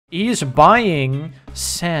He's buying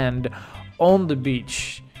sand on the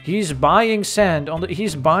beach. He's buying sand on the...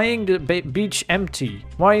 He's buying the beach empty.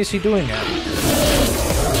 Why is he doing that?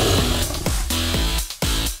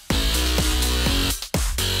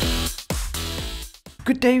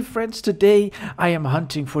 Good day, friends. Today I am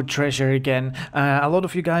hunting for treasure again. A lot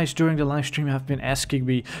of you guys during the live stream have been asking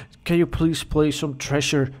me, can you please play some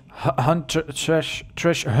treasure hunt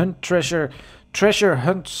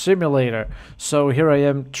simulator? So here I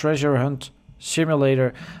am, treasure hunt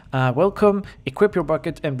simulator. Welcome. Equip your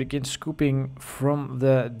bucket and begin scooping from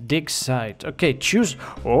the dig site. Okay, choose.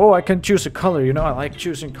 Oh, I can choose a color. You know, I like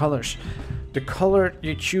choosing colors. The color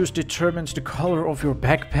you choose determines the color of your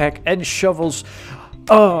backpack and shovels.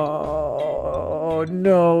 Oh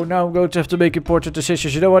no, now I'm going to have to make important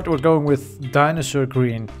decisions. You know what? We're going with dinosaur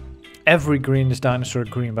green. Every green is dinosaur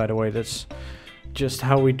green, by the way. That's just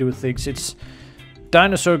how we do things. It's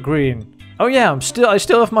dinosaur green. Oh yeah, I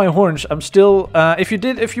still have my horns. I'm still if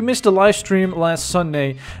you missed the live stream last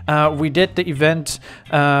Sunday, we did the event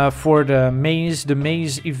for the maze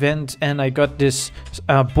event, and I got this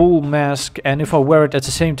bull mask, and if I wear it at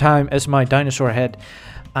the same time as my dinosaur head,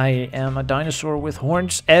 I am a dinosaur with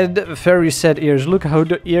horns and very sad ears. Look how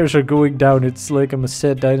the ears are going down. It's like I'm a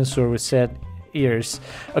sad dinosaur with sad ears.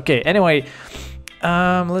 Okay, anyway,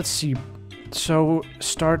 let's see. So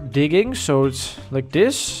start digging. So it's like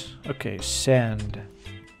this. Okay, sand.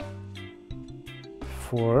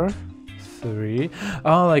 4, 3.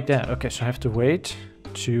 Oh, like that. Okay, so I have to wait.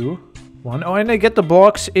 2, 1. Oh, and I get the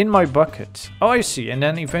blocks in my bucket. Oh, I see. And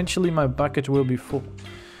then eventually my bucket will be full.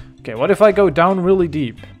 Okay, what if I go down really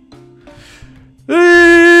deep?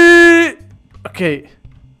 Okay,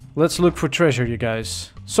 let's look for treasure, you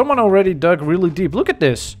guys. Someone already dug really deep. Look at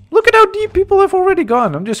this. Look at how deep people have already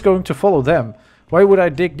gone. I'm just going to follow them. Why would I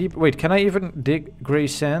dig deep? Wait, can I even dig gray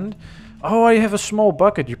sand? Oh, I have a small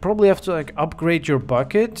bucket. You probably have to, like, upgrade your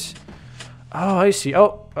bucket. Oh, I see.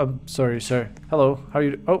 Oh, I'm sorry, sir. Hello, how are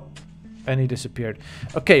you? Oh, and he disappeared.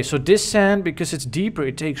 Okay, so this sand, because it's deeper,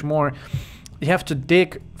 it takes more... You have to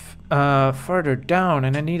dig further down,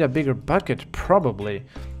 and I need a bigger bucket, probably.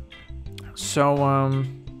 So,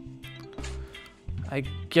 I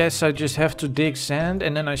guess I just have to dig sand,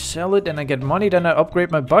 and then I sell it, and I get money, then I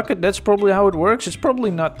upgrade my bucket. That's probably how it works. It's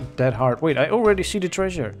probably not that hard. Wait, I already see the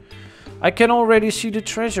treasure. I can already see the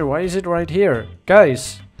treasure. Why is it right here?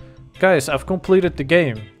 Guys, I've completed the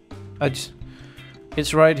game.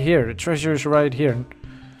 It's right here. The treasure is right here.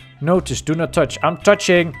 Notice, do not touch. I'm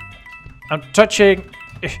touching.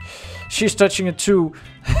 She's touching it too.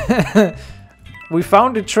 We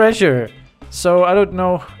found the treasure. So I don't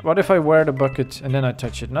know. What if I wear the bucket and then I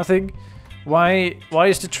touch it? Nothing. Why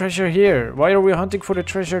is the treasure here? Why are we hunting for the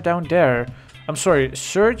treasure down there? I'm sorry.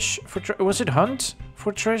 Search for was it hunt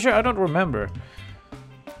for treasure? I don't remember.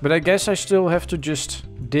 But I guess I still have to just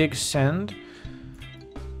dig sand.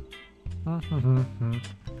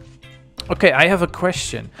 Okay, I have a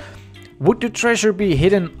question. Would the treasure be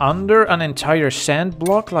hidden under an entire sand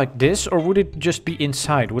block like this, or would it just be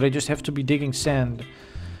inside? Would I just have to be digging sand?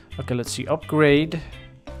 Okay, let's see. Upgrade.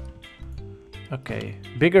 Okay,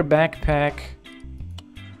 bigger backpack.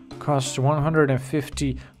 Costs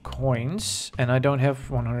 150 coins, and I don't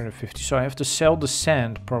have 150, so I have to sell the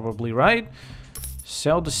sand probably, right?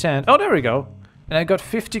 Sell the sand. Oh, there we go. And I got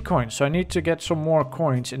 50 coins, so I need to get some more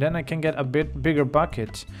coins, and then I can get a bit bigger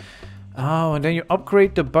bucket. Oh, and then you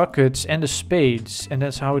upgrade the buckets and the spades, and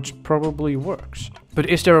that's how it probably works. But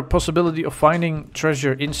is there a possibility of finding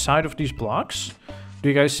treasure inside of these blocks? Do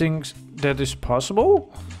you guys think that is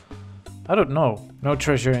possible? I don't know. No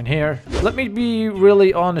treasure in here. Let me be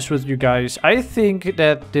really honest with you guys. I think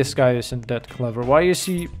that this guy isn't that clever. Why is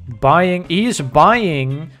he buying? He's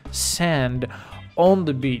buying sand on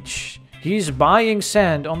the beach. He's buying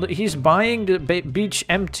sand on the... He's buying the beach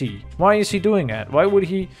empty. Why is he doing that? Why would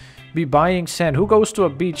he... be buying sand? Who goes to a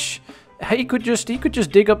beach? He could just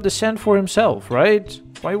dig up the sand for himself, right?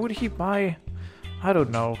 Why would he buy? I don't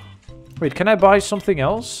know. Wait, can I buy something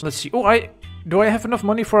else? Let's see. Oh, do I have enough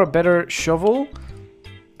money for a better shovel?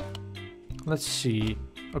 Let's see.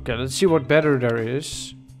 Okay, let's see what better there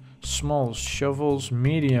is. Small shovels,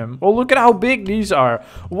 medium. Oh, look at how big these are.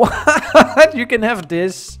 What? You can have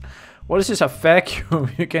this. What is this? A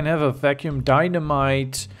vacuum? You can have a vacuum,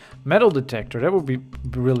 dynamite, metal detector. That would be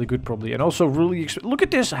really good probably. And also really look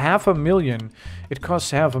at this, 500,000. It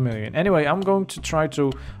costs 500,000. Anyway, I'm going to try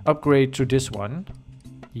to upgrade to this one.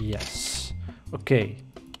 Yes. Okay.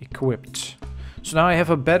 Equipped. So now I have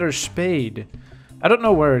a better spade. I don't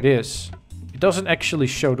know where it is. It doesn't actually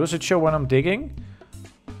show. Does it show when I'm digging?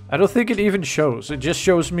 I don't think it even shows. It just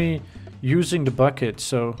shows me using the bucket,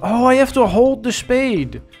 so... Oh, I have to hold the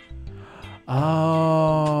spade!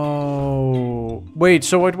 Oh... Wait,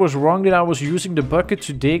 so it was wrong that I was using the bucket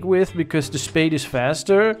to dig with because the spade is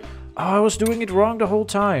faster? Oh, I was doing it wrong the whole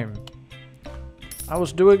time. I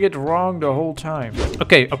was doing it wrong the whole time.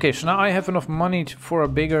 Okay, so now I have enough money for a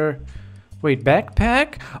bigger... Wait,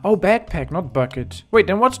 backpack? Oh, backpack, not bucket. Wait,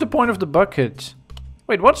 then what's the point of the bucket?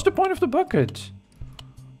 Wait, what's the point of the bucket?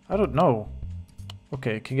 I don't know.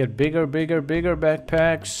 Okay, I can get bigger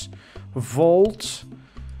backpacks. Vault.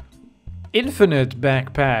 Infinite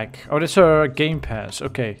backpack. Oh, that's a game pass.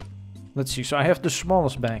 Okay. Let's see. So I have the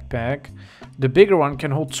smallest backpack. The bigger one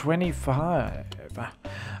can hold 25.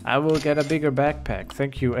 I will get a bigger backpack.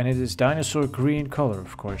 Thank you. And it is dinosaur green color,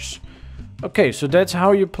 of course. Okay, so that's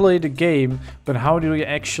how you play the game. But how do you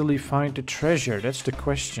actually find the treasure? That's the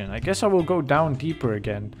question. I guess I will go down deeper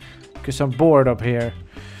again. Because I'm bored up here.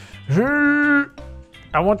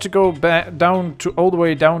 I want to go back down to all the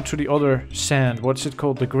way down to the other sand. What's it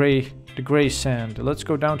called? The gray sand. Let's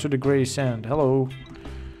go down to the gray sand. Hello.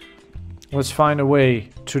 Let's find a way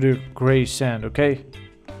to the gray sand, okay?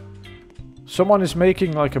 Someone is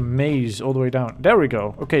making like a maze all the way down. There we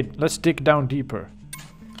go. Okay, let's dig down deeper.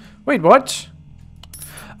 Wait, what?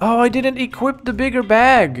 Oh, I didn't equip the bigger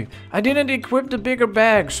bag. I didn't equip the bigger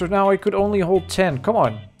bag, so now I could only hold 10. Come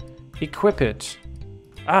on. Equip it.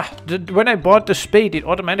 Ah, when I bought the spade, it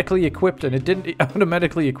automatically equipped, and it didn't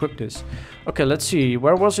automatically equip this. Okay, let's see.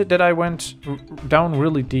 Where was it that I went down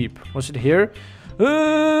really deep? Was it here?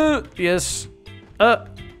 Yes.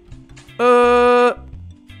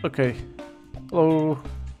 Okay. Hello.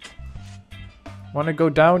 Wanna go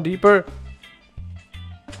down deeper?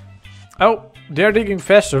 Oh, they're digging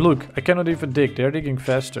faster. Look, I cannot even dig. They're digging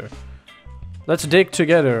faster. Let's dig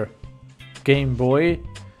together, Game Boy.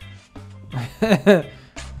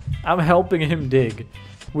 I'm helping him dig.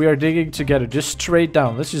 We are digging together, just straight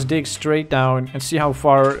down. Let's just dig straight down and see how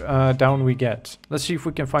far down we get. Let's see if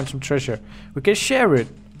we can find some treasure. We can share it,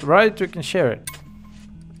 right? We can share it.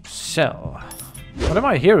 Sell. What am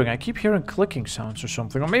I hearing? I keep hearing clicking sounds or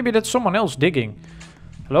something. Or maybe that's someone else digging.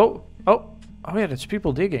 Hello? Oh yeah, that's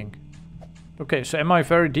people digging. Okay, so am I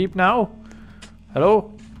very deep now?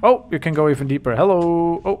 Hello? Oh, you can go even deeper.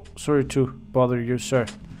 Hello? Oh, sorry to bother you, sir.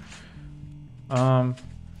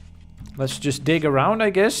 Let's just dig around, I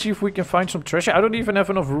guess, see if we can find some treasure. I don't even have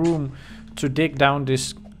enough room to dig down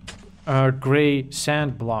this gray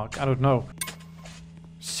sand block. I don't know.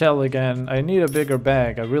 Sell again. I need a bigger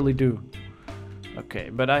bag. I really do. Okay,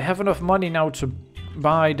 but I have enough money now to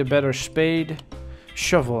buy the better spade.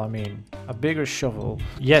 Shovel, I mean. A bigger shovel.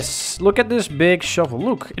 Yes, look at this big shovel.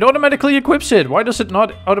 Look, it automatically equips it. Why does it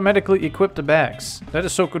not automatically equip the bags? That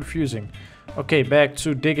is so confusing. Okay, back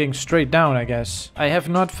to digging straight down, I guess. I have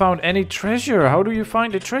not found any treasure. How do you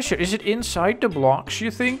find the treasure? Is it inside the blocks,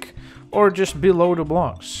 you think? Or just below the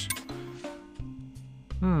blocks?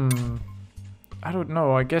 I don't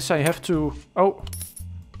know. I guess I have to... Oh,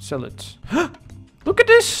 sell it. Look at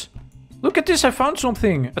this! Look at this, I found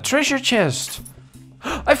something. A treasure chest.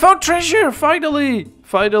 I found treasure, finally!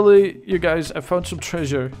 Finally, you guys, I found some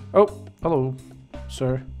treasure. Oh, hello,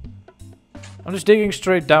 sir. I'm just digging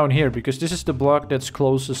straight down here because this is the block that's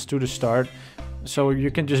closest to the start. So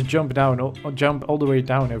you can just jump down, jump all the way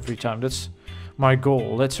down every time. That's my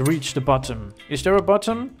goal. Let's reach the bottom. Is there a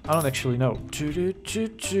bottom? I don't actually know. The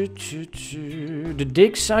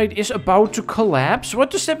dig site is about to collapse? What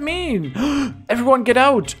does that mean? Everyone get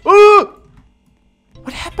out!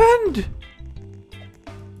 What happened?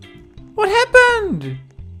 What happened?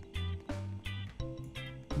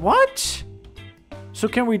 What? So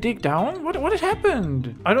can we dig down? What had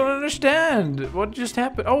happened? I don't understand. What just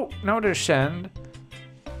happened? Oh, now there's sand.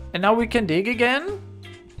 And now we can dig again?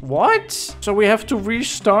 What? So we have to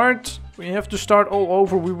restart? We have to start all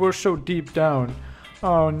over. We were so deep down.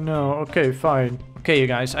 Oh no. Okay, fine. Okay, you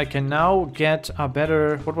guys, I can now get a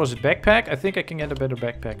better... What was it? Backpack? I think I can get a better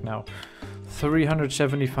backpack now.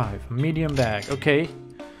 375. Medium bag. Okay.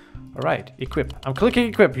 Alright, equip. I'm clicking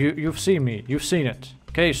equip. You've seen me. You've seen it.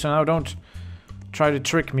 Okay, so now don't try to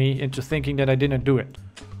trick me into thinking that I didn't do it.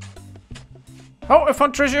 Oh, I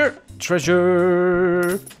found treasure!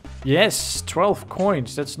 Treasure! Yes, 12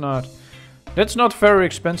 coins. That's not very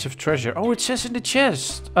expensive treasure. Oh, it says in the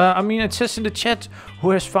chest. I mean, it says in the chat who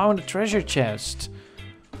has found a treasure chest.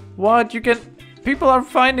 What? You can... People are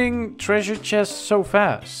finding treasure chests so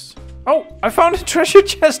fast. Oh, I found a treasure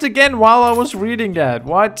chest again while I was reading that.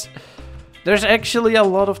 What? There's actually a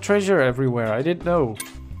lot of treasure everywhere. I didn't know.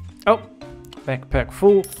 Oh, backpack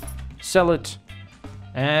full. Sell it.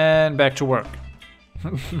 And back to work.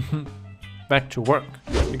 Back to work.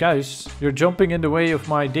 You guys, you're jumping in the way of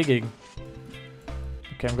my digging.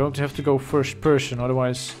 Okay, I'm going to have to go first person,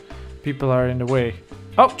 otherwise people are in the way.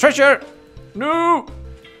 Oh, treasure! No!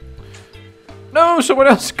 No, someone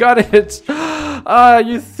else got it! Ah,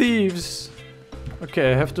 you thieves!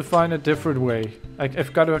 Okay, I have to find a different way.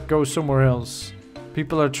 I've got to go somewhere else.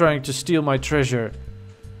 People are trying to steal my treasure.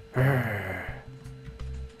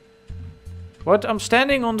 What? I'm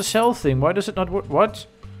standing on the cell thing. Why does it not work? What?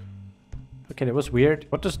 Okay, that was weird.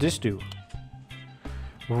 What does this do?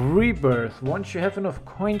 Rebirth. Once you have enough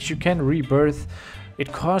coins, you can rebirth.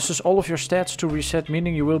 It causes all of your stats to reset,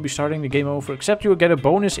 meaning you will be starting the game over, except you will get a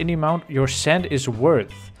bonus in the amount your sand is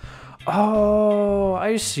worth. Oh,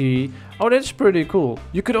 I see. Oh, that's pretty cool.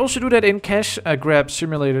 You could also do that in Cash Grab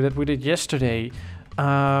Simulator that we did yesterday.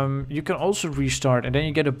 You can also restart and then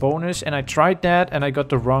you get a bonus, and I tried that and I got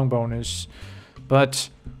the wrong bonus. But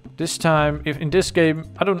this time, if in this game,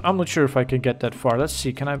 I'm not sure if I can get that far. Let's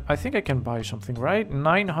see. I think I can buy something, right?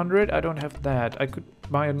 900. I don't have that. I could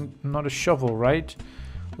buy another shovel, right?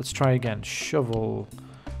 Let's try again. Shovel.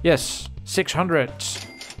 Yes, 600.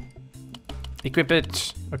 Equip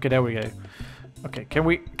it. Okay, there we go. Okay,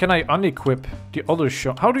 can I unequip the other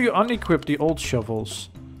shovel? How do you unequip the old shovels?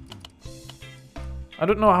 I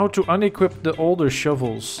don't know how to unequip the older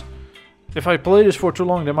shovels. If I play this for too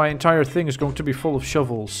long, then my entire thing is going to be full of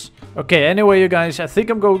shovels. Okay, anyway, you guys, I think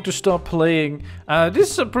I'm going to stop playing.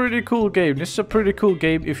 This is a pretty cool game. This is a pretty cool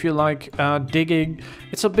game if you like digging.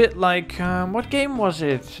 It's a bit like... what game was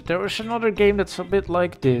it? There was another game that's a bit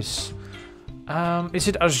like this. Is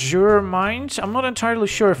it Azure Mines? I'm not entirely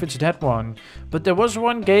sure if it's that one. But there was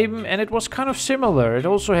one game and it was kind of similar. It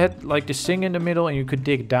also had like this thing in the middle and you could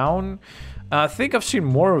dig down. I think I've seen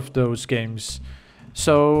more of those games.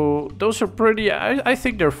 So those are pretty, I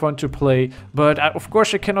think they're fun to play, but of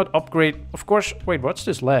course I cannot upgrade, of course, wait, what's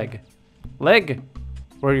this lag? Lag?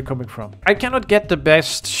 Where are you coming from? I cannot get the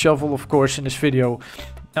best shovel, of course, in this video,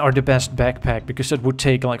 or the best backpack, because that would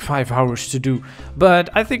take like 5 hours to do. But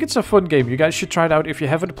I think it's a fun game. You guys should try it out if you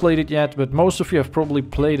haven't played it yet, but most of you have probably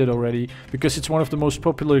played it already, because it's one of the most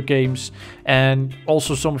popular games, and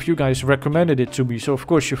also some of you guys recommended it to me, so of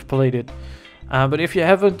course you've played it. But if you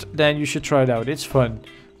haven't, then you should try it out. It's fun.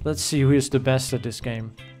 Let's see who is the best at this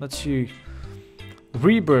game. Let's see.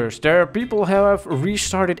 Rebirth. There are people who have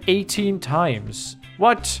restarted 18 times.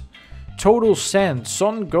 What? Total sand.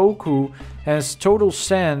 Son Goku has total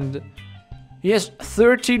sand. He has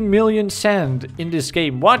 13 million sand in this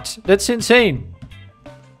game. What? That's insane.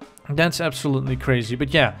 That's absolutely crazy.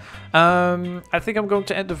 But yeah, I think I'm going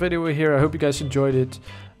to end the video here. I hope you guys enjoyed it.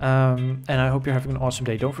 And I hope you're having an awesome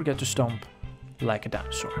day. Don't forget to stomp like a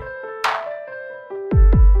dinosaur.